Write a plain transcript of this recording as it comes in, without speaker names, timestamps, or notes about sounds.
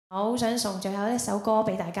我好想送最後一首歌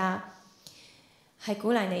俾大家，係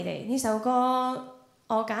鼓勵你哋。呢首歌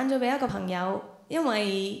我揀咗俾一個朋友，因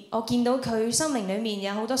為我見到佢生命裡面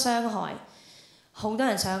有好多傷害，好多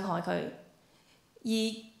人傷害佢，而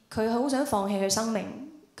佢好想放棄佢生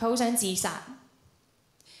命，佢好想自殺。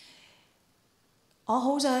我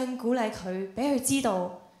好想鼓勵佢，俾佢知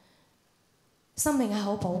道生命係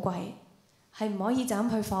好寶貴，係唔可以就咁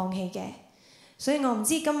去放棄嘅。所以我唔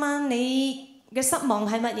知今晚你嘅失望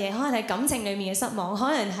係乜嘢？可能係感情裡面嘅失望，可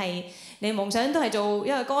能係你夢想都係做一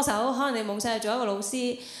個歌手，可能你夢想係做一個老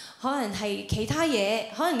師，可能係其他嘢，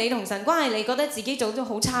可能你同神關係，你覺得自己做咗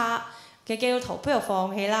好差嘅基督徒，不如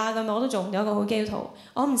放棄啦。咁我都做唔到一個好基督徒。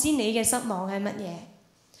我唔知你嘅失望係乜嘢，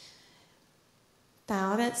但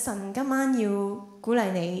係我覺得神今晚要鼓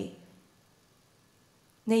勵你，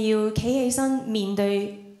你要企起身面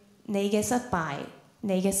對你嘅失敗、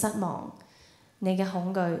你嘅失望、你嘅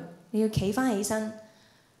恐懼。你要企返起身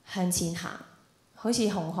向前行，好似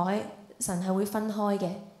紅海，神係會分開嘅。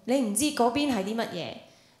你唔知嗰邊係啲乜嘢，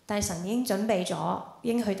但係神已經準備咗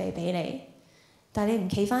應許地俾你。但係你唔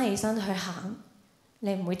企返起身去行，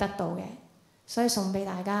你唔會得到嘅。所以送俾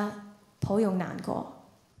大家，抱擁難過。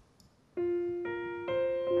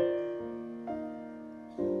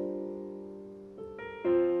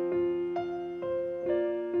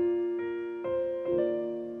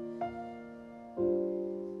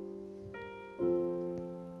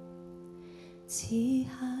此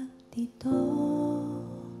刻跌倒，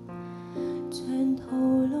像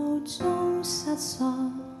途路中失索，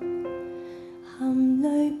含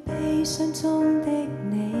淚悲傷中的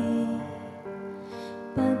你，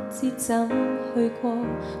不知怎去過，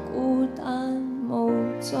孤單無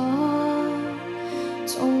助，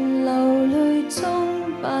從流淚中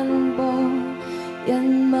奔波，人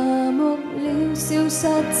麻木了，消失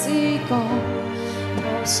知覺，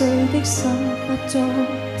破碎的心不足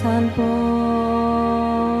攤薄。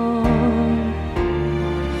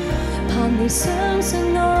你相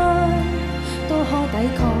信愛都可抵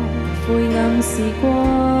抗灰暗時光，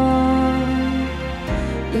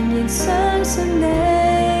仍然相信你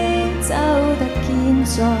走得堅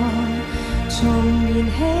壯，重燃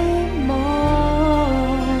希望。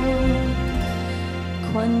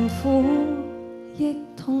困苦亦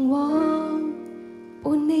同往，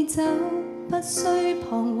伴你走不需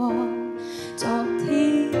彷徨，昨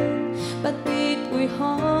天不必回看，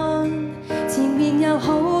前面有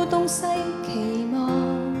好東西期望，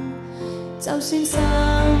就算神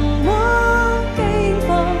往驚慌，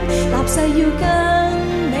立誓要跟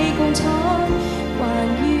你共闖，還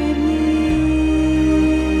願意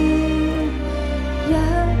一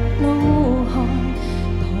路看，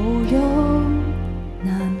抱擁難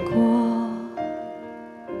過。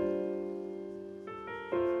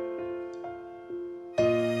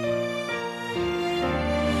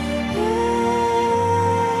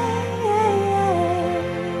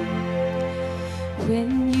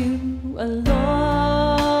When you are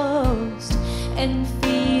lost and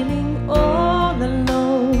feeling all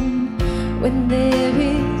alone, when there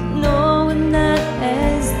is no one that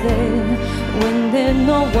is there, when there's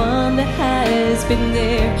no one that has been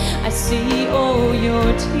there, I see all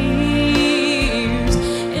your tears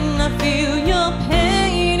and I feel your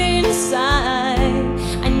pain inside.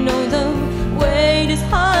 I know the weight is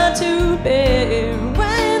hard to bear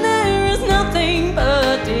when there is nothing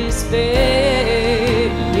but despair.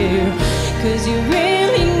 'Cause you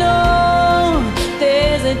really know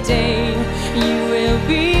there's a day you will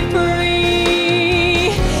be free.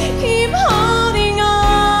 Keep holding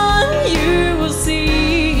on, you will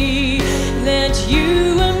see that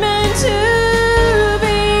you are meant to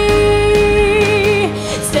be.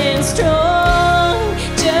 Stand strong,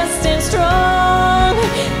 just stand strong.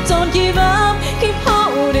 Don't give up, keep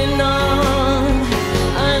holding on.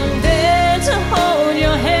 I'm there to hold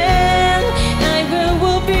your hand. I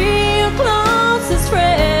will be your closest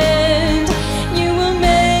friend. You will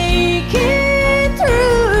make it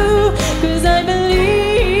through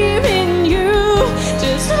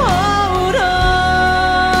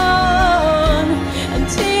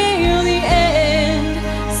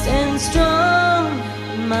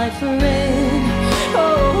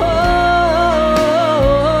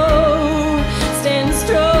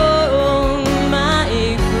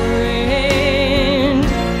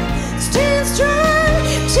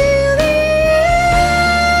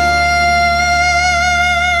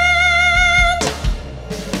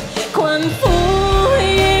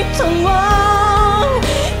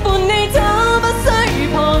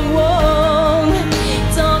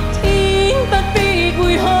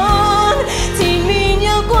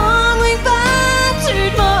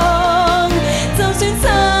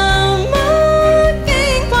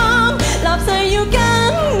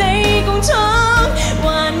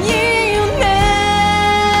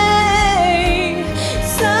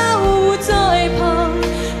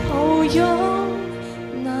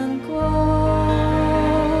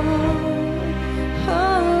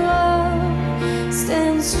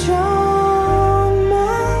Stand strong,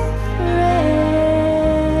 my friend.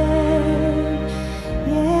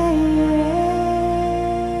 Yeah, yeah.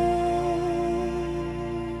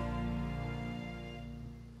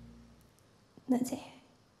 多謝。